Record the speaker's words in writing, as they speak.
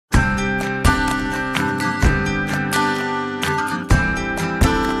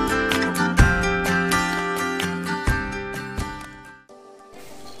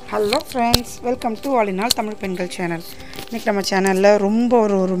Hello friends, welcome to all in all Tamil பெண்கள் channel. இன்றைக்கி நம்ம சேனலில் ரொம்ப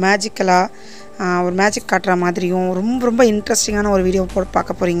ஒரு மேஜிக்கலாக ஒரு மேஜிக் காட்டுற மாதிரியும் ரொம்ப ரொம்ப இன்ட்ரெஸ்டிங்கான ஒரு வீடியோ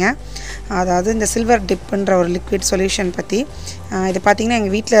பார்க்க போகிறீங்க. அதாவது இந்த சில்வர் டிப்புன்ற ஒரு லிக்விட் சொல்யூஷன் பற்றி. இது பார்த்திங்கன்னா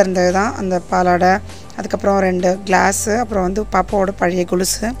எங்கள் வீட்டில் இருந்தது தான். அந்த பாலாடை, அதுக்கப்புறம் 2 கிளாஸு, அப்புறம் வந்து பாப்பாவோட பழைய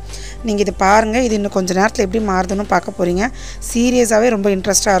கொலுசு. நீங்கள் இது பாருங்கள். இது இன்னும் கொஞ்சம் நேரத்தில் எப்படி மாறுதுன்னு பார்க்க போகிறீங்க. சீரியஸாகவே ரொம்ப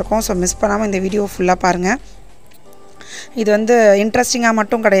இன்ட்ரெஸ்ட்டாக இருக்கும். ஸோ மிஸ் பண்ணாமல் இந்த வீடியோ ஃபுல்லாக பாருங்கள். இது வந்து இன்ட்ரெஸ்டிங்காக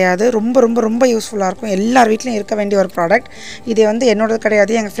மட்டும் கிடையாது, ரொம்ப ரொம்ப ரொம்ப யூஸ்ஃபுல்லாக இருக்கும். எல்லார் வீட்லையும் இருக்க வேண்டிய ஒரு ப்ராடக்ட். இது வந்து என்னோடது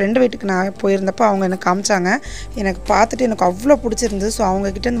கிடையாது, எங்கள் ஃப்ரெண்டு வீட்டுக்கு நான் போயிருந்தப்போ அவங்க எனக்கு காமிச்சாங்க. எனக்கு பார்த்துட்டு எனக்கு அவ்வளோ பிடிச்சிருந்தது. ஸோ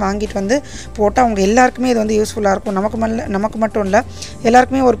அவங்கக்கிட்டேருந்து வாங்கிட்டு வந்து போட்டால் அவங்க எல்லாருக்குமே இது வந்து யூஸ்ஃபுல்லாக இருக்கும். நமக்கு மட்டும் இல்லை,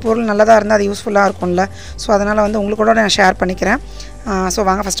 எல்லாருக்குமே ஒரு பொருள் நல்லதாக இருந்தால் அது யூஸ்ஃபுல்லாக இருக்கும்ல. ஸோ அதனால் வந்து உங்களுக்கு கூட நான் ஷேர் பண்ணிக்கிறேன். ஸோ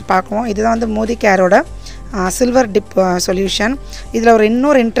வாங்க ஃபஸ்ட்டு பார்க்குவோம். இதுதான் வந்து மோதி கேரோட சில்வர் டிப் சொல்யூஷன். இதில்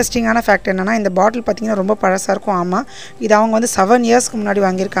இன்னொரு இன்ட்ரெஸ்டிங்கான ஃபேக்ட் என்னென்னா, இந்த பாட்டில் பார்த்திங்கன்னா ரொம்ப பழசாக இருக்கும். ஆமாம், இது அவங்க வந்து 7 இயர்ஸ்க்கு முன்னாடி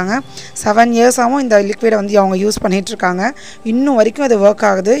வாங்கியிருக்காங்க. 7 இயர்ஸாகவும் இந்த லிக்விடை வந்து அவங்க யூஸ் பண்ணிகிட்ருக்காங்க. இன்னும் வரைக்கும் அது ஒர்க்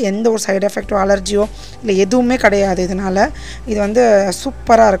ஆகுது. எந்த ஒரு சைடு எஃபெக்டோ அலர்ஜியோ இல்லை எதுவுமே கிடையாது இதனால். இது வந்து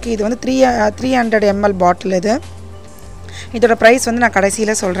சூப்பராக இருக்குது. இது வந்து 300 ml பாட்டில். இதோட ப்ரைஸ் வந்து நான்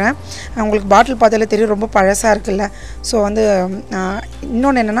கடைசியில் சொல்கிறேன். உங்களுக்கு பாட்டில் பார்த்தாலே தெரியும், ரொம்ப பழசாக இருக்குல்ல. ஸோ வந்து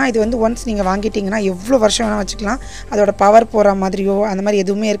இன்னொன்று என்னென்னா, இது வந்து ஒன்ஸ் நீங்கள் வாங்கிட்டிங்கன்னா எவ்வளோ வருஷம் வேணால் வச்சுக்கலாம். அதோட பவர் போகிற மாதிரியோ அந்த மாதிரி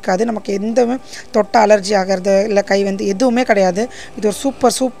எதுவுமே இருக்காது. நமக்கு எந்தவுமே தொட்ட அலர்ஜி ஆகிறது இல்லை கை வந்து எதுவுமே கிடையாது. இது ஒரு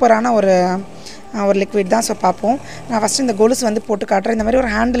சூப்பரான ஒரு லிக்விட் தான். ஸோ பார்ப்போம். நான் ஃபஸ்ட்டு இந்த கொலுசு வந்து போட்டு காட்டுறேன். இந்த மாதிரி ஒரு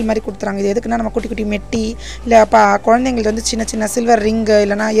ஹேண்டில் மாதிரி கொடுத்துறாங்க. இது எதுக்குன்னா, நம்ம குட்டி குட்டி மெட்டி இல்லை குழந்தைங்களுக்கு வந்து சின்ன சின்ன சில்வர் ரிங்கு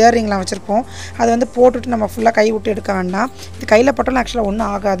இல்லைனா இயர்ரிங்லாம் வச்சுருப்போம். அதை வந்து போட்டுட்டு நம்ம ஃபுல்லாக கை விட்டு எடுக்க வேண்டாம். இது கையில் போட்டாலும் ஆக்சுவலாக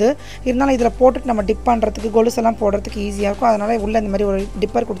ஒன்றும் ஆகாது. இருந்தாலும் இதில் போட்டுட்டு நம்ம டிப் பண்ணுறதுக்கு, கொலுசெல்லாம் போடுறதுக்கு ஈஸியாக இருக்கும். அதனால் உள்ளே இந்த மாதிரி ஒரு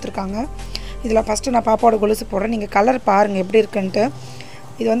டிப்பர் கொடுத்துருக்காங்க. இதில் ஃபஸ்ட்டு நான் பாப்பாவோட கொலுசு போடுறேன். நீங்கள் கலர் பாருங்கள் எப்படி இருக்குன்ட்டு.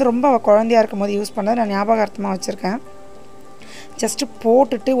 இது வந்து ரொம்ப குழந்தையாக இருக்கும் போது யூஸ் பண்ணது. நான் ஞாபகார்த்தமாக வச்சுருக்கேன். ஜஸ்ட்டு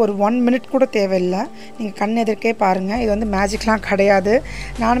போட்டுட்டு ஒரு 1 மினிட் கூட தேவையில்லை. நீங்கள் கண் எதிர்க்கே பாருங்கள். இது வந்து மேஜிக்லாம் கிடையாது.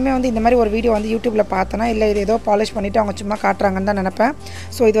 நானுமே வந்து இந்த மாதிரி ஒரு வீடியோ வந்து யூடியூப்பில் பார்த்தேன்னா, இல்லை இது ஏதோ பாலிஷ் பண்ணிவிட்டு அவங்க சும்மா காட்டுறாங்கன்னு தான் நினப்பேன்.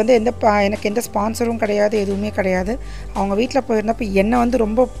 ஸோ இது வந்து எனக்கு எந்த ஸ்பான்சரும் கிடையாது, எதுவுமே கிடையாது. அவங்க வீட்டில் போயிருந்தப்போ என்னை வந்து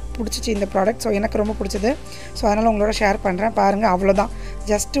ரொம்ப பிடிச்சிச்சு இந்த ப்ராடக்ட். ஸோ எனக்கு ரொம்ப பிடிச்சது. ஸோ அதனால் உங்களோட ஷேர் பண்ணுறேன். பாருங்கள், அவ்வளோதான்.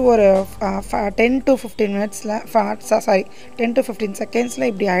 ஜஸ்ட்டு ஒரு 10 to 15 மினிட்ஸில் 10 to 15 செகண்ட்ஸில்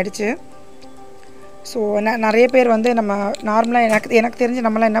இப்படி ஆகிடுச்சு. ஸோ நிறைய பேர் வந்து நம்ம நார்மலாக எனக்கு தெரிஞ்சு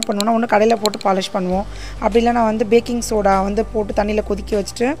நம்மளாம் என்ன பண்ணுவோம்னா, ஒன்று கடையில் போட்டு பாலிஷ் பண்ணுவோம். அப்படி இல்லைனா வந்து பேக்கிங் சோடா வந்து போட்டு தண்ணியில் கொதிக்க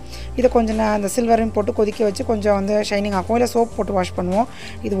வச்சுட்டு இதை கொஞ்சம் அந்த சில்வரையும் போட்டு கொதிக்க வச்சு கொஞ்சம் வந்து ஷைனிங் ஆகும். இல்லை சோப் போட்டு வாஷ் பண்ணுவோம்.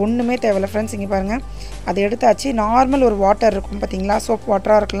 இது ஒன்றுமே தேவையில்லை ஃப்ரெண்ட்ஸ். இங்கே பாருங்கள், அதை எடுத்தாச்சு. நார்மல் ஒரு வாட்டர் இருக்கும் பார்த்தீங்களா, சோப்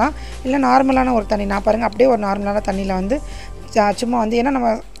வாட்டராக இருக்கலாம், இல்லை நார்மலான ஒரு தண்ணி. நான் பாருங்கள் அப்படியே ஒரு நார்மலான தண்ணியில் வந்து சும்மா வந்து, ஏன்னா நம்ம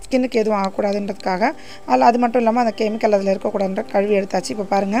ஸ்கின்னுக்கு எதுவும் ஆகக்கூடாதுன்றதுக்காக, அது மட்டும் இல்லாமல் அந்த கெமிக்கல் அதில் இருக்கக்கூடாதுன்ற கழுவி எடுத்தாச்சு. இப்போ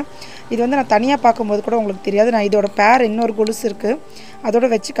பாருங்கள், இது வந்து நான் தனியாக பார்க்கும்போது கூட உங்களுக்கு தெரியாது. நான் இதோட பேர் இன்னொரு கொலுசு இருக்குது, அதோட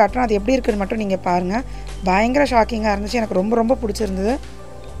வச்சு காட்டுறேன். அது எப்படி இருக்குதுன்னு மட்டும் நீங்கள் பாருங்கள். பயங்கர ஷாக்கிங்காக இருந்துச்சு. எனக்கு ரொம்ப ரொம்ப பிடிச்சிருந்தது.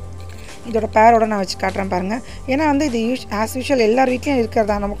 இதோட பேரோட நான் வச்சு காட்டுறேன் பாருங்கள். ஏன்னா வந்து இது ஆஸ் யூஷுவல் எல்லார் வீட்லையும்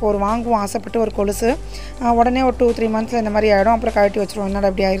இருக்கிறதா. நமக்கு ஒரு வாங்குவோம் ஆசைப்பட்டு ஒரு கொலுசு, உடனே ஒரு 2-3 மந்த்ஸில் இந்த மாதிரி ஆகிடும். அப்புறம் கழட்டி வச்சுருவோம்,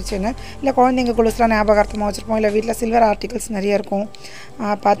 என்னடா அப்படி ஆயிடுச்சுன்னு. இல்லை குழந்தைங்க கொலுசுலாம் ஞாபகார்த்தமாக வச்சுருப்போம். இல்லை வீட்டில் சில்வர் ஆர்டிகல்ஸ் நிறைய இருக்கும்.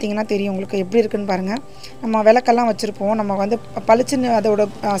 பார்த்தீங்கன்னா தெரியும் உங்களுக்கு எப்படி இருக்குன்னு பாருங்கள். நம்ம விளக்கெல்லாம் வச்சுருப்போம். நம்ம வந்து பளிச்சுன்னு அதோட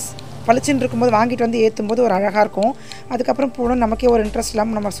பளிச்சுன்னு இருக்கும்போது வாங்கிட்டு வந்து ஏற்றும் போது ஒரு அழகாக இருக்கும். அதுக்கப்புறம் போகணும் நமக்கே ஒரு இன்ட்ரெஸ்ட்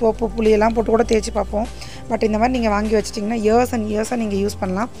இல்லாமல் நம்ம சோப்பு புளியெல்லாம் போட்டு கூட தேய்ச்சி பார்ப்போம். பட் இந்த மாதிரி நீங்கள் வாங்கி வச்சிட்டிங்கன்னா இயர்ஸ் அண்ட் இயர்ஸாக நீங்கள் யூஸ்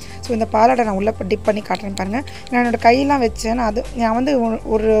பண்ணலாம். ஸோ இந்த பாலாடை நான் உள்ளே டிப் பண்ணி காட்டுறேன் பாருங்கள். நான் என்னோடய கையெல்லாம் வச்சேன். நான் வந்து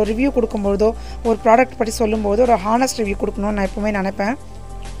ஒரு ரிவ்யூ கொடுக்கும்போதோ ஒரு ப்ராடக்ட் பற்றி சொல்லும்போது ஒரு ஹானஸ்ட் ரிவ்யூ கொடுக்கணும்னு நான் எப்போவுமே நினைப்பேன்.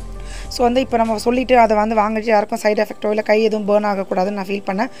 ஸோ வந்து இப்போ நம்ம சொல்லிவிட்டு அதை வந்து வாங்கிட்டு யாருக்கும் சைடு எஃபெக்டோ இல்லை கை எதுவும் பேர்ன் ஆகக்கூடாதுன்னு நான் ஃபீல்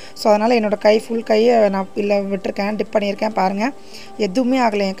பண்ணேன். ஸோ அதனால் என்னோடய ஃபுல் கையை நான் இல்லை விட்டுருக்கேன், டிப் பண்ணியிருக்கேன். பாருங்கள், எதுவுமே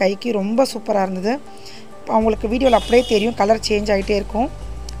ஆகலை. என் கைக்கு ரொம்ப சூப்பராக இருந்தது. அவங்களுக்கு வீடியோவில் அப்படியே தெரியும், கலர் சேஞ்ச் ஆகிட்டே இருக்கும்.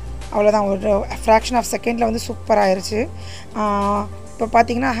 அவ்வளோதான், ஒரு ஃப்ராக்ஷன் ஆஃப் செகண்டில் வந்து சூப்பராகிருச்சு. இப்போ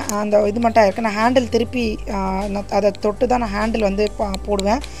பார்த்தீங்கன்னா அந்த இது மட்டும் ஆகிருக்கு. நான் ஹேண்டில் திருப்பி அதை தொட்டு தான் நான் ஹேண்டில் வந்து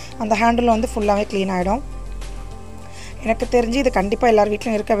போடுவேன். அந்த ஹேண்டில் வந்து ஃபுல்லாகவே க்ளீன் ஆகிடும். எனக்கு தெரிஞ்சு இது கண்டிப்பாக எல்லார்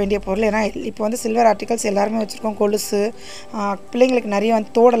வீட்லையும் இருக்க வேண்டிய பொருள். ஏன்னா இப்போ வந்து சில்வர் ஆர்டிகல்ஸ் எல்லாருமே வச்சுருக்கோம். கொலுசு, பிள்ளைங்களுக்கு நிறைய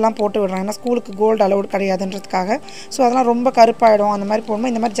வந்து தோடெல்லாம் போட்டு விடுறாங்க. ஏன்னா ஸ்கூலுக்கு கோல்டு அலௌடு கிடையாதுன்றதுக்காக. ஸோ அதெல்லாம் ரொம்ப கருப்பாயிடும். அந்த மாதிரி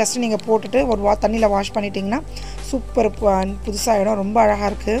போடும்போது இந்த மாதிரி ஜஸ்ட்டு நீங்கள் போட்டுட்டு ஒரு தண்ணியில் வாஷ் பண்ணிட்டிங்கன்னா சூப்பர் புதுசாகிடும். ரொம்ப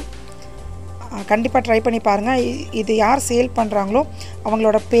அழகாக இருக்குது. கண்டிப்பாக ட்ரை பண்ணி பாருங்கள். இது யார் சேல் பண்ணுறாங்களோ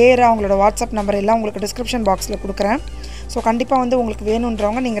அவங்களோட பேர், அவங்களோட வாட்ஸ்அப் நம்பர் எல்லாம் உங்களுக்கு டிஸ்கிரிப்ஷன் பாக்ஸில் கொடுக்குறேன். ஸோ கண்டிப்பாக வந்து உங்களுக்கு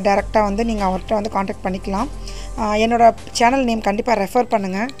வேணுன்றவங்க நீங்கள் டேரெக்டாக வந்து நீங்கள் அவர்கிட்ட வந்து காண்டாக்ட் பண்ணிக்கலாம். என்னோடய சேனல் நேம் கண்டிப்பாக ரெஃபர்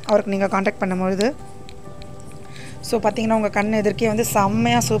பண்ணுங்கள் அவருக்கு நீங்கள் காண்டாக்ட் பண்ணும்பொழுது. ஸோ பார்த்திங்கன்னா உங்கள் கண் எதிர்க்கே வந்து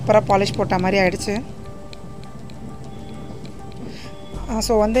செம்மையாக சூப்பராக பாலிஷ் போட்ட மாதிரி ஆகிடுச்சு.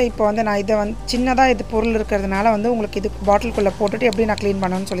 ஸோ வந்து இப்போ வந்து நான் இதை வந்து சின்னதாக இது பொருள் இருக்கிறதுனால வந்து உங்களுக்கு இது பாட்டிலுக்குள்ளே போட்டுட்டு எப்படி நான் க்ளீன்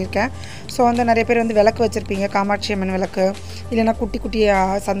பண்ணணும்னு சொல்லியிருக்கேன். ஸோ வந்து நிறைய பேர் வந்து விளக்கு வச்சுருப்பீங்க, காமாட்சி அம்மன் விளக்கு, இல்லைன்னா குட்டி குட்டி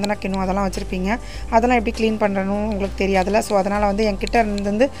சந்தன கிண்ணம் அதெல்லாம் வச்சுருப்பீங்க. அதெல்லாம் எப்படி க்ளீன் பண்ணணும் உங்களுக்கு தெரியாதுல்ல. ஸோ அதனால் வந்து என்கிட்ட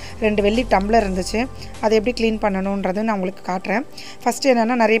இருந்து 2 வெள்ளி டம்ளர் இருந்துச்சு. அதை எப்படி க்ளீன் பண்ணணுன்றது நான் உங்களுக்கு காட்டுறேன். ஃபஸ்ட்டு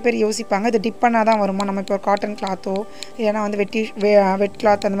என்னென்னா நிறைய பேர் யோசிப்பாங்க, இது டிப் பண்ணால் தான் வருமா, நம்ம இப்போ காட்டன் கிளாத்தோ இல்லைனா வந்து வெட்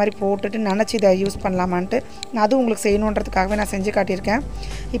கிளாத் அந்த மாதிரி போட்டுட்டு நினச்சி இதை யூஸ் பண்ணலாமான்ட்டு நான் அதுவும் உங்களுக்கு செய்யணுன்றதுக்காகவே நான் செஞ்சு காட்டியிருக்கேன்.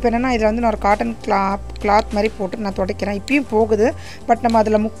 இப்போ என்னென்னா இதில் வந்து நான் ஒரு காட்டன் கிளாத் மாதிரி போட்டு நான் துடைக்கிறேன். இப்பயும் போகுது, பட் நம்ம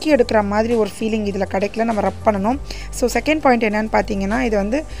அதில் முக்கி எடுக்கிற மாதிரி ஒரு ஃபீலிங் இதில் கிடைக்கல, நம்ம ரப் பண்ணணும். ஸோ செகண்ட் பாயிண்ட் என்னென்னு பார்த்தீங்கன்னா, இது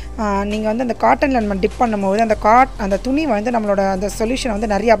வந்து நீங்கள் வந்து அந்த காட்டனில் நம்ம டிப் பண்ணும்போது அந்த துணி வந்து நம்மளோட அந்த சொல்யூஷனை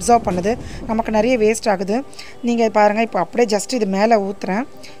வந்து நிறைய அப்சர்வ் பண்ணுது, நமக்கு நிறைய வேஸ்ட் ஆகுது. நீங்கள் பாருங்கள், இப்போ அப்படியே ஜஸ்ட் இது மேலே ஊற்றுறேன்.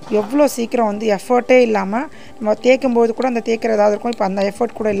 எவ்வளோ சீக்கிரம் வந்து எஃபர்ட்டே இல்லாமல் நம்ம தேய்க்கும்போது கூட அந்த தேய்க்கிற ஏதாவது இருக்கும், இப்போ அந்த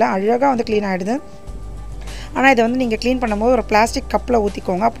எஃபர்ட் கூட இல்லை, அழகாக வந்து க்ளீன் ஆகிடுது. ஆனால் இதை வந்து நீங்கள் க்ளீன் பண்ணும்போது ஒரு பிளாஸ்டிக் கப்பில்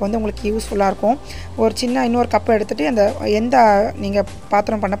ஊற்றிக்கோங்க, அப்போ வந்து உங்களுக்கு யூஸ்ஃபுல்லாக இருக்கும். ஒரு சின்ன இன்னொரு கப்பை எடுத்துகிட்டு அந்த எந்த நீங்கள்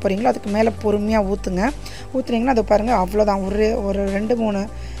பாத்திரம் பண்ண போகிறீங்களோ அதுக்கு மேலே பொறுமையாக ஊற்றுனீங்கன்னா அது பாருங்கள் அவ்வளோதான். ஒரு 2-3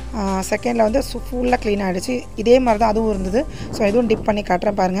 செகண்டில் வந்து ஃபுல்லாக க்ளீன் ஆகிடுச்சு. இதே மாதிரி தான் அதுவும் இருந்தது. ஸோ இதுவும் டிப் பண்ணி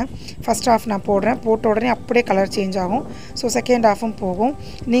காட்டுறேன் பாருங்கள். ஃபஸ்ட் ஹாஃப் நான் போட்ட உடனே அப்படியே கலர் சேஞ்ச் ஆகும். ஸோ செகண்ட் ஹாஃபும் போகும்.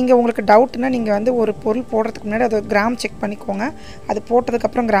 நீங்கள் உங்களுக்கு டவுட்னா நீங்கள் வந்து ஒரு பொருள் போடுறதுக்கு முன்னாடி அது கிராம் செக் பண்ணிக்கோங்க, அது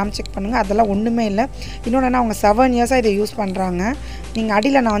போட்டதுக்கப்புறம் கிராம் செக் பண்ணுங்கள். அதெல்லாம் ஒன்றுமே இல்லை. இன்னொன்று அவங்க 7 இயர்ஸாக இதை யூஸ் பண்ணுறாங்க. நீங்கள்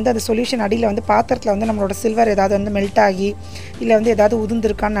அடியில் நான் வந்து அந்த சொல்யூஷன் அடியில் வந்து பாத்திரத்தில் வந்து நம்மளோட சில்வர் ஏதாவது வந்து மெல்ட் ஆகி இல்லை வந்து ஏதாவது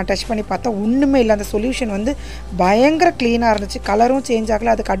உதிர்ந்துருக்கான்னு நான் டச் பண்ணி பார்த்தா ஒன்றுமே இல்லை. அந்த சொல்யூஷன் வந்து பயங்கர க்ளீனாக இருந்துச்சு. கலரும் சேஞ்ச்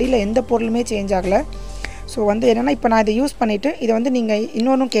ஆகலை, அதுக்கு அடியில் எந்த பொருளுமே சேஞ்ச் ஆகலை. ஸோ வந்து என்னென்னா இப்போ நான் இதை யூஸ் பண்ணிவிட்டு இதை வந்து நீங்கள்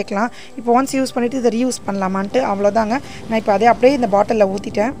இன்னொன்றும் கேட்கலாம், இப்போ ஒன்ஸ் யூஸ் பண்ணிவிட்டு இதை ரீயூஸ் பண்ணலாமான்ட்டு. அவ்வளோதாங்க. நான் இப்போ அதே அப்படியே இந்த பாட்டிலில்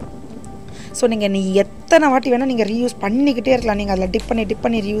ஊற்றிட்டேன். ஸோ நீங்கள் எத்தனை வாட்டி வேணால் நீங்கள் ரீயூஸ் பண்ணிக்கிட்டே இருக்கலாம். நீங்கள் அதில் டிப்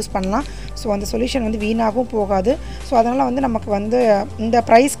பண்ணி ரீயூஸ் பண்ணலாம். ஸோ அந்த சொல்யூஷன் வந்து வீணாகவும் போகாது. ஸோ அதனால் வந்து நமக்கு வந்து இந்த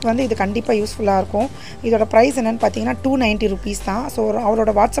ப்ரைஸ்க்கு வந்து இது கண்டிப்பாக யூஸ்ஃபுல்லாக இருக்கும். இதோட ப்ரைஸ் என்னென்னு பார்த்தீங்கன்னா 290 ருபீஸ் தான். ஸோ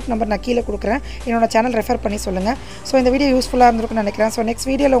அவரோட வாட்ஸ்அப் நம்பர் நான் கீழே கொடுக்குறேன், என்னோட சேனல் ரெஃபர் பண்ணி சொல்லுங்கள். ஸோ இந்த வீடியோ யூஸ்ஃபுல்லாக இருந்திருக்குன்னு நினைக்கிறேன். ஸோ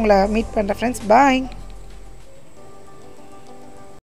நெக்ஸ்ட் வீடியோவில் உங்களை மீட் பண்ணுறேன் ஃப்ரெண்ட்ஸ். பாய்.